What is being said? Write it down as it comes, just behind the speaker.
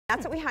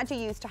That's what we had to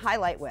use to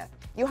highlight with.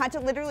 You had to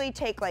literally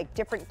take like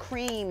different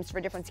creams for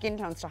different skin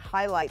tones to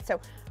highlight.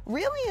 So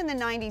really in the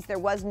 90s, there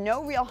was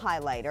no real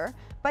highlighter,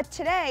 but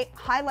today,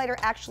 highlighter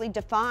actually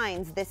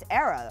defines this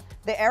era.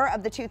 The era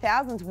of the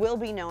 2000s will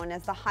be known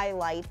as the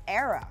highlight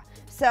era.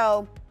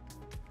 So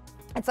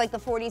it's like the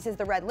 40s is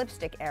the red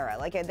lipstick era.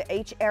 Like the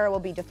H era will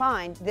be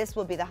defined, this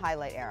will be the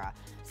highlight era.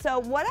 So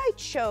what I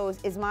chose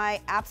is my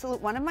absolute,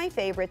 one of my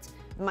favorites,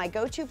 my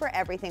go-to for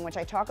everything, which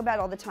I talk about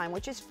all the time,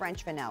 which is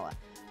French Vanilla.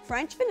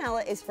 French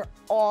Vanilla is for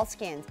all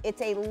skins.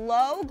 It's a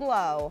low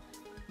glow,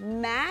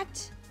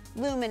 matte,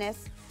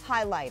 luminous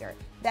highlighter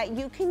that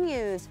you can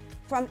use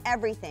from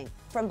everything,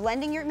 from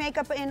blending your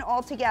makeup in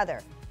all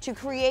together, to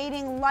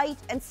creating light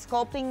and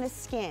sculpting the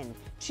skin,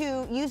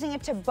 to using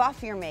it to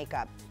buff your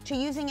makeup, to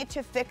using it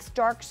to fix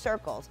dark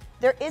circles.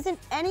 There isn't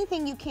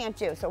anything you can't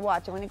do. So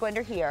watch, I'm gonna go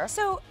under here.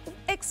 So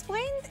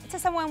explain to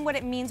someone what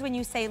it means when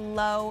you say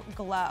low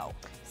glow.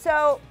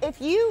 So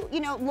if you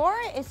know,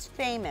 Laura is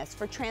famous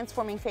for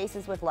transforming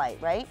faces with light,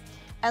 right?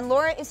 And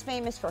Laura is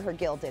famous for her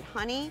Gilded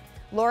Honey.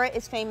 Laura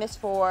is famous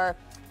for,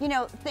 you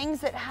know, things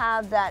that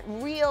have that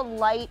real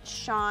light,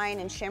 shine,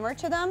 and shimmer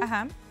to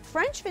them.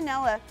 French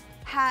Vanilla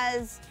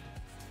has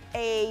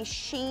a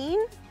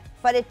sheen,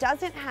 but it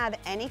doesn't have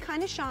any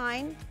kind of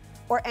shine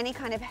or any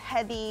kind of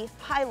heavy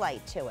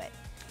highlight to it.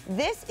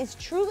 This is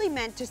truly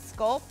meant to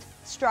sculpt,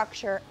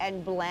 structure,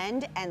 and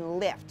blend and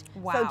lift.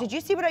 Wow. So did you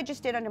see what I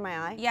just did under my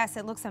eye? Yes,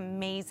 it looks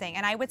amazing.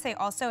 And I would say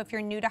also, if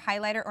you're new to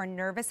highlighter or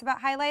nervous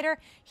about highlighter,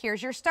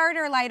 here's your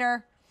starter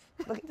lighter.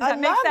 Look, Does that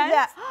make sense?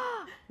 That.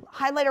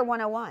 Highlighter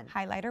 101.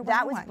 Highlighter 101.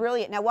 That was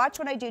brilliant. Now watch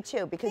what I do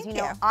too, because Thank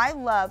you know, you. I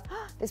love,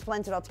 this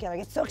blends it all together. I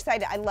get so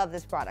excited. I love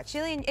this product.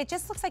 Jillian, it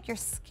just looks like your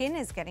skin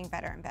is getting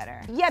better and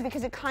better. Yeah,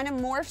 because it kind of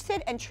morphs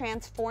it and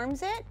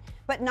transforms it,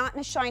 but not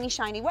in a shiny,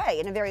 shiny way,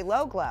 in a very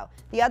low glow.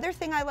 The other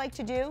thing I like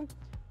to do,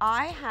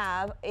 I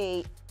have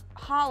a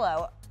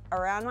hollow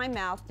around my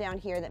mouth down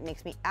here that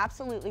makes me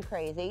absolutely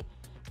crazy,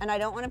 and I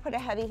don't want to put a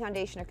heavy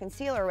foundation or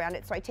concealer around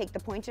it, so I take the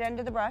pointed end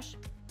of the brush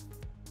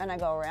and I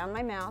go around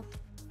my mouth,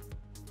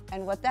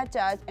 and what that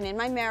does, and in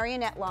my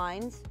marionette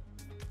lines,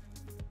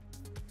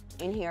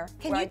 in here.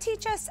 Can you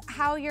teach us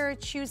how you're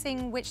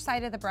choosing which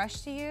side of the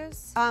brush to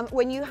use?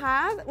 When you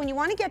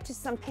want to get to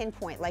some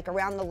pinpoint, like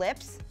around the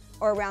lips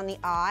or around the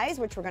eyes,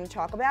 which we're going to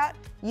talk about,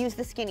 use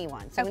the skinny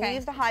one. So I'm going to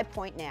use the high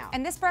point now.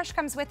 And this brush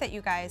comes with it,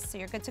 you guys, so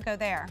you're good to go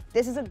there.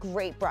 This is a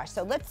great brush.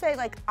 So let's say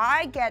like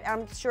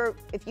I'm sure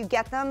if you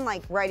get them,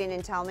 like write in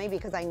and tell me,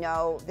 because I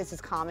know this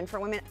is common for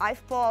women, I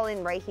fall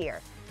in right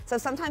here. So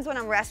sometimes when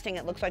I'm resting,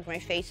 it looks like my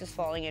face is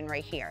falling in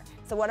right here.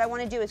 So what I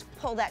want to do is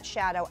pull that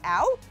shadow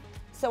out.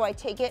 So I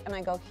take it and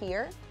I go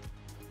here.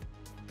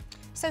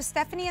 So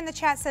Stephanie in the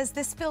chat says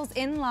this fills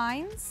in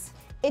lines.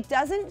 It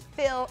doesn't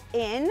fill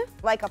in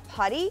like a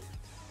putty.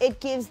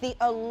 It gives the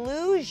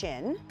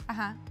illusion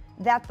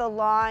that the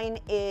line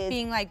is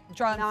being like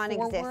drawn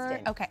non-existent.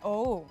 forward. Okay.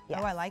 Oh, yes.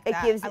 Oh, I like that.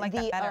 I like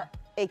that better.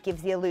 It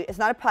gives the illusion. It's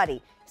not a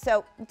putty.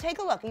 So take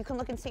a look. You can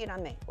look and see it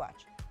on me.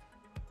 Watch.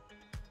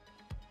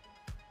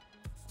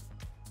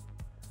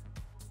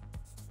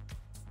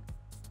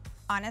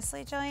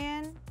 Honestly,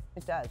 Jillian.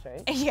 It does,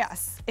 right?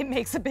 Yes, it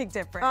makes a big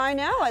difference. I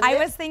know. I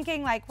was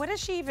thinking, like, what does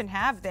she even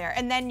have there?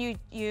 And then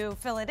you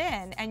fill it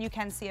in, and you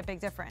can see a big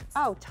difference.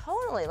 Oh,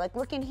 totally. Like,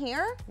 look in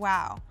here.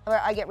 Wow. Or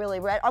I get really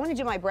red. I'm going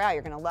to do my brow.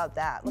 You're going to love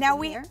that. Look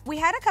now, in we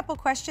had a couple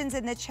questions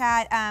in the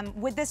chat.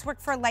 Would this work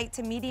for light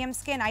to medium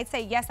skin? I'd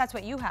say yes, that's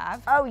what you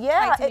have. Oh,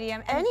 yeah. Light to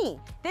medium.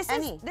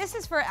 This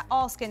is for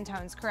all skin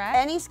tones, correct?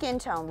 Any skin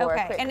tone,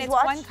 Laura. Okay, and it's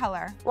one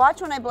color.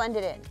 Watch when I blend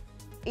it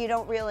in. You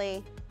don't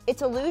really...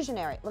 It's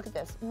illusionary. Look at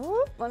this.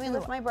 Whoop. Let me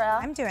lift my brow.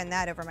 I'm doing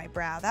that over my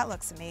brow. That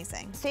looks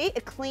amazing. See,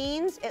 it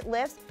cleans, it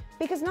lifts,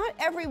 because not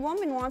every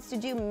woman wants to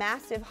do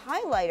massive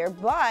highlighter,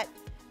 but,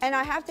 and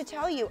I have to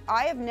tell you,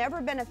 I have never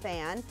been a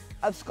fan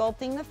of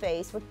sculpting the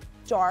face with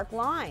dark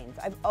lines.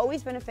 I've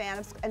always been a fan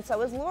of, and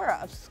so is Laura,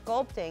 of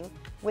sculpting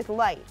with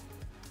light.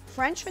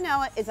 French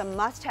Vanilla is a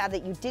must-have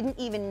that you didn't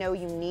even know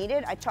you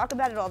needed. I talk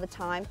about it all the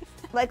time,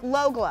 like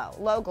low glow,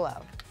 low glow.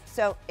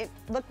 So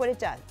look what it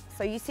does.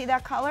 So you see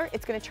that color?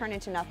 It's going to turn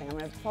into nothing. I'm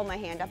going to pull my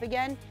hand up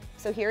again.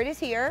 So here it is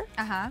here,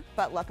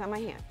 but look on my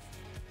hand.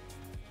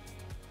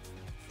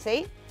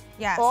 See?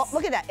 Yes.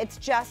 Look at that. It's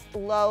just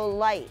low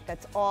light.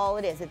 That's all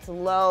it is. It's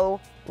low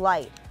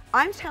light.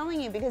 I'm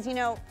telling you because, you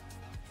know,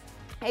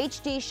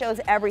 HD shows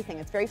everything.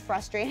 It's very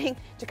frustrating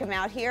to come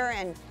out here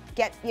and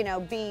get, you know,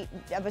 be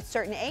of a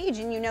certain age,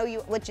 and you know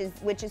which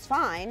is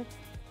fine.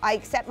 I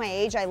accept my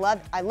age. I love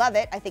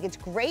it. I think it's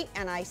great,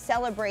 and I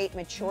celebrate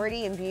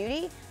maturity and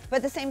beauty. But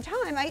at the same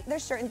time,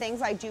 there's certain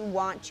things I do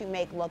want to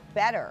make look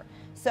better.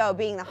 So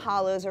being the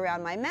hollows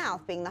around my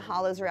mouth, being the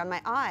hollows around my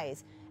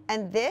eyes.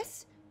 And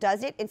this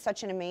does it in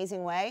such an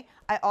amazing way.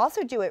 I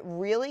also do it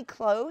really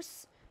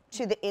close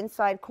to the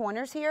inside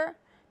corners here,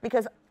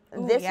 because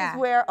this is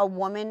where a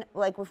woman,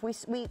 like if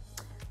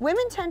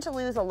women tend to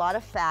lose a lot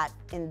of fat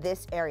in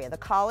this area. The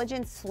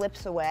collagen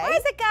slips away.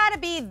 Why's it gotta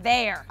be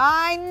there?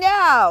 I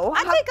know.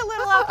 I'll take a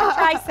little off the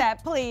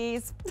tricep,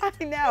 please. I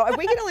know. If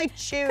we can only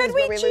choose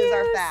where we lose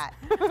our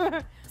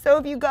fat. So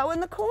if you go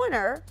in the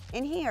corner,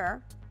 in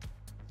here,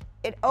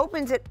 it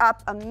opens it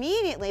up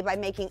immediately by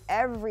making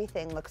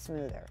everything look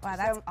smoother. Wow,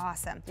 that's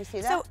awesome. You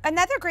see that? So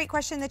another great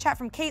question in the chat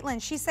from Caitlin.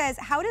 She says,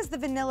 how does the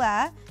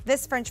vanilla,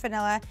 this French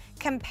vanilla,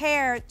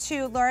 compare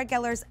to Laura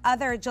Geller's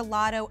other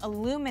gelato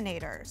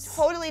illuminators?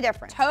 Totally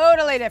different.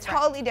 Totally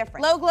different. Totally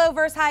different. Low glow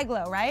versus high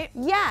glow, right?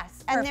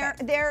 Yes, and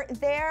Perfect.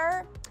 they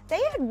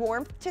add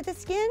warmth to the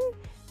skin.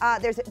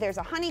 There's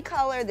a honey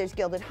color, there's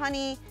gilded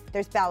honey,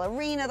 there's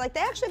ballerina. Like, they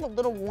actually have a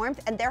little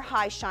warmth, and they're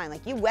high shine.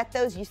 Like, you wet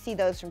those, you see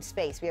those from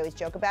space. We always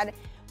joke about it.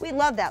 We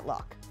love that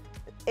look.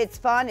 It's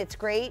fun, it's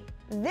great.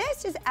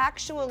 This is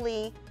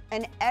actually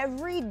an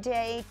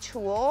everyday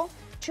tool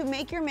to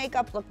make your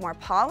makeup look more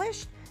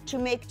polished, to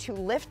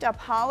lift up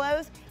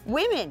hollows.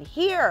 Women,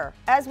 here,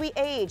 as we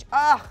age,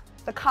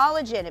 the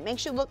collagen, it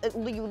makes you look,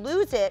 you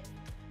lose it,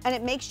 and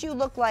it makes you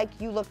look like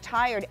you look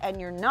tired, and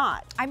you're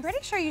not. I'm pretty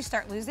sure you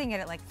start losing it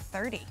at like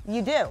 30.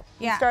 You do.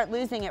 Yeah. You start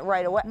losing it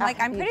right away. Like,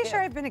 I'm pretty sure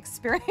I've been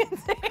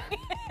experiencing it.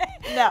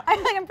 No.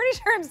 I'm pretty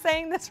sure I'm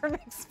saying this from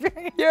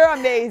experience. You're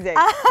amazing.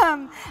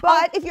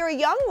 But if you're a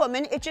young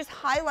woman, it just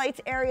highlights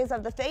areas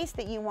of the face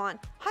that you want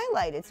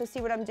highlighted. So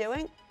see what I'm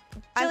doing?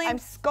 I'm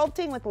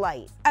sculpting with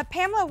light.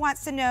 Pamela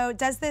wants to know,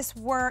 does this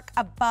work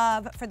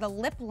above for the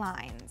lip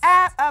lines?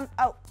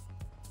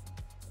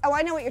 Oh,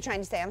 I know what you're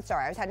trying to say. I'm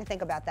sorry. I was had to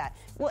think about that.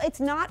 Well,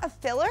 it's not a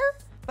filler,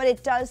 but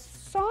it does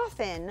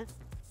soften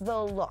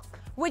the look.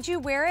 Would you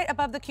wear it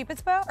above the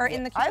Cupid's bow or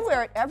in the Cupid's bow? I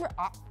wear it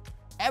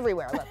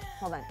everywhere. Look,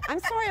 hold on. I'm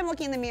sorry I'm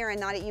looking in the mirror and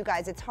not at you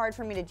guys. It's hard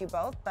for me to do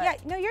both. But yeah,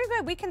 no, you're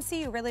good. We can see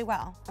you really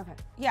well. Okay.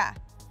 Yeah.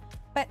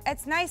 But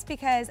it's nice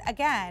because,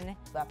 again,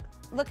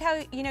 look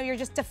how, you're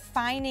just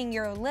defining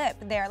your lip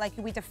there, like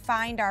we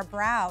defined our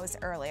brows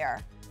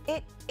earlier.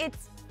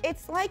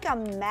 It's like a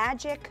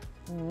magic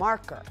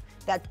marker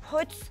that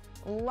puts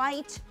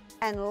light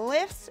and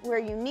lifts where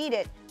you need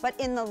it, but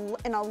in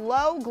a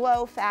low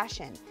glow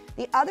fashion.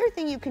 The other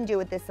thing you can do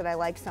with this that I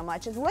like so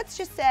much is, let's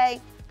just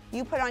say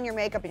you put on your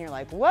makeup and you're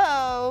like,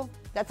 whoa,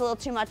 that's a little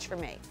too much for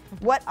me.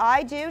 What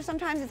I do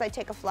sometimes is I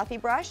take a fluffy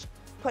brush,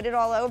 put it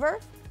all over,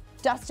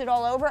 dust it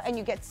all over, and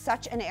you get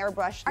such an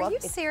airbrush look. Are you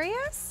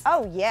serious?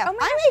 Oh yeah, oh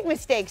I make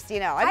mistakes,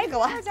 I've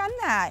never done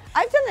that.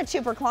 I've done that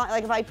too for clients.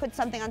 Like, if I put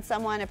something on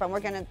someone, if I'm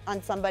working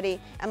on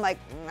somebody, I'm like,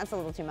 that's a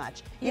little too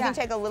much. You can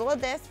take a little of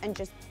this and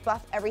just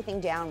buff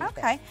everything down with it.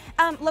 Okay.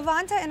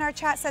 Lavanta in our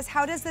chat says,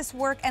 how does this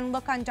work and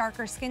look on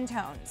darker skin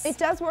tones? It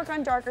does work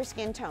on darker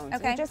skin tones.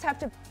 Okay. You just have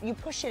to, you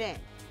push it in.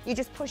 You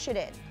just push it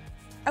in.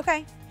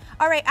 Okay.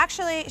 All right,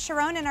 actually,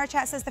 Sharon in our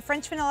chat says the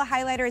French vanilla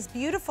highlighter is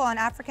beautiful on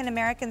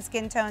African-American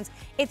skin tones.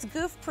 It's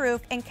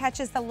goof-proof and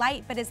catches the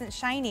light but isn't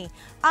shiny.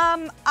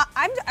 Okay,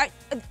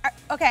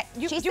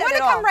 you want to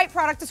come write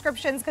product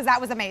descriptions, because that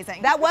was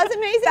amazing. That was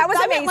amazing? That was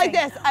amazing. I went like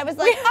this. I was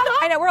like,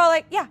 I know, we're all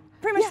like, yeah.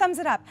 Pretty much sums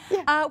it up.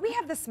 Yeah. We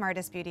have the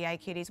smartest beauty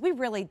IQs. We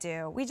really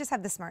do. We just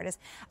have the smartest.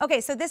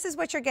 Okay, so this is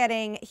what you're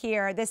getting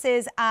here. This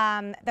is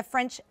the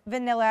French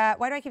vanilla.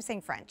 Why do I keep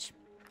saying French?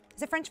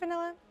 Is it French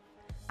vanilla?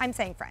 I'm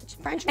saying French.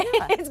 French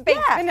vanilla. It's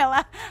baked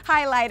vanilla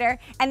highlighter.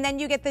 And then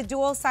you get the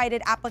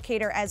dual-sided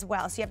applicator as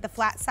well. So you have the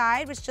flat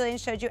side, which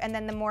Jillian showed you, and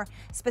then the more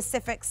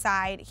specific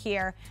side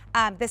here.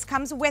 This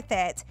comes with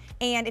it.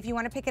 And if you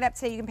want to pick it up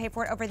today, you can pay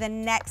for it over the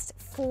next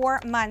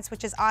 4 months,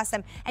 which is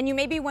awesome. And you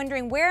may be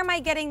wondering, where am I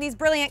getting these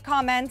brilliant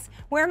comments?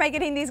 Where am I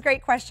getting these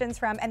great questions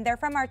from? And they're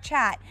from our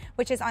chat,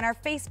 which is on our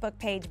Facebook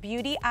page,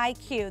 Beauty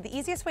IQ. The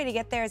easiest way to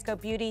get there is go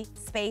Beauty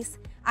Space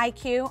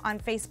IQ on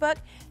Facebook.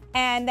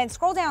 And then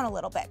scroll down a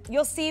little bit.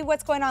 You'll see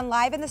what's going on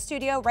live in the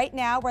studio right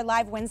now. We're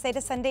live Wednesday to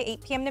Sunday,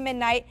 8 p.m. to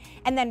midnight.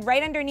 And then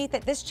right underneath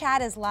it, this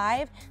chat is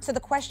live. So the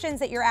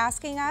questions that you're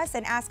asking us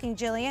and asking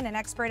Jillian, an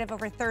expert of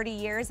over 30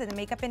 years in the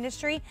makeup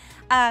industry,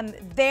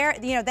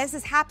 this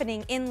is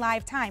happening in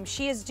live time.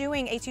 She is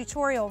doing a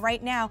tutorial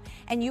right now,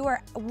 and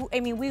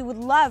we would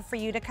love for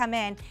you to come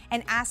in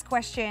and ask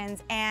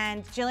questions,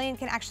 and Jillian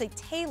can actually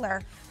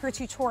tailor her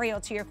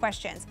tutorial to your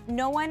questions.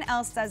 No one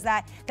else does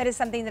that. That is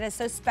something that is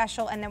so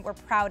special and that we're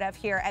proud of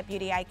here at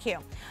Beauty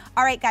IQ.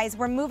 All right, guys,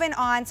 we're moving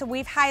on. So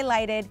we've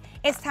highlighted.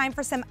 It's time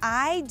for some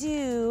I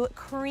Do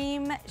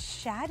Cream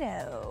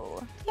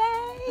Shadow.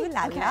 Yay! Ooh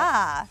la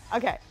la.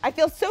 Okay, I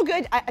feel so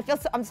good.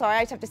 I'm sorry,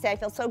 I just have to say, I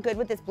feel so good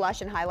with this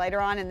blush and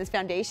highlighter on and this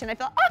foundation. I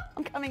feel,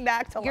 I'm coming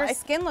back to life. Your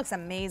skin looks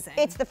amazing.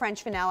 It's the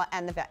French vanilla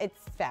and it's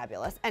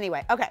fabulous.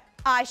 Anyway, okay,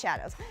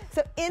 eyeshadows.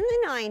 So in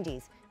the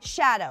 90s,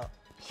 shadow,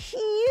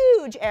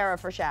 huge era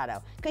for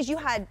shadow, because you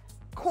had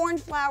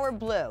cornflower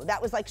blue, that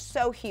was like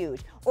so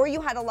huge. Or you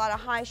had a lot of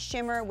high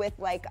shimmer with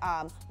like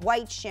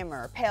white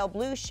shimmer, pale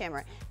blue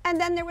shimmer. And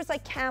then there was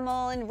like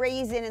camel and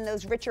raisin and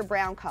those richer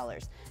brown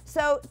colors.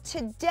 So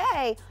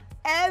today,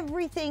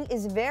 everything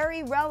is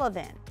very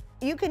relevant.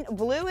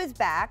 Blue is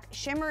back,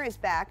 shimmer is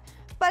back,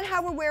 but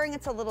how we're wearing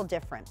it's a little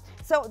different.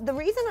 So the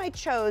reason I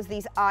chose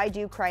these I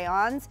Do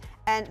crayons,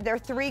 and they're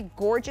 3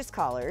 gorgeous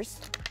colors.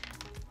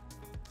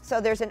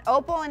 So there's an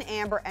opal, an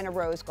amber, and a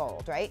rose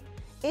gold, right?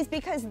 Is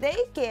because they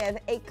give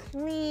a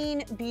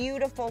clean,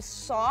 beautiful,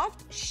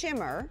 soft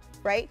shimmer,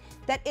 right?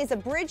 That is a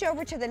bridge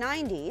over to the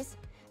 90s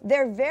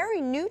They're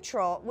very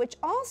neutral, which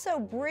also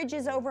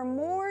bridges over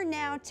more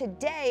now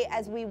today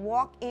as we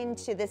walk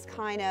into this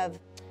kind of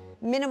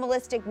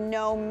minimalistic,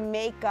 no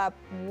makeup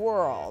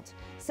world.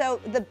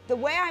 So the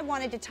way I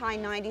wanted to tie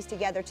 90s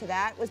together to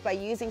that was by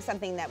using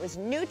something that was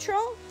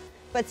neutral,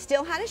 but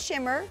still had a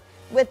shimmer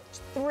with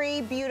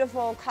 3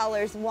 beautiful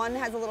colors. One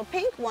has a little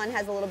pink, one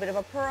has a little bit of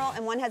a pearl,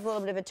 and one has a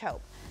little bit of a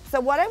taupe. So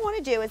what I want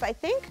to do is, I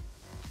think,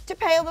 to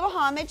pay a little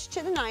homage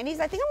to the 90s,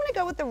 I think I'm going to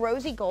go with the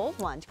rosy gold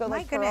one to go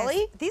like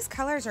pearly. These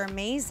colors are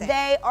amazing.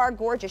 They are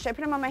gorgeous. Should I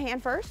put them on my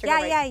hand first? Or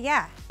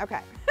Yeah. Okay.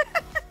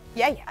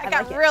 Yeah. I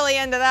got really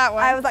into that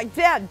one. I was like,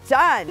 done.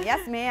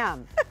 Yes,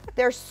 ma'am.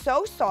 They're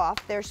so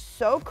soft. They're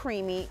so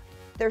creamy.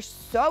 They're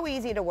so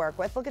easy to work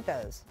with. Look at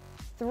those.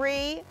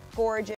 3 gorgeous.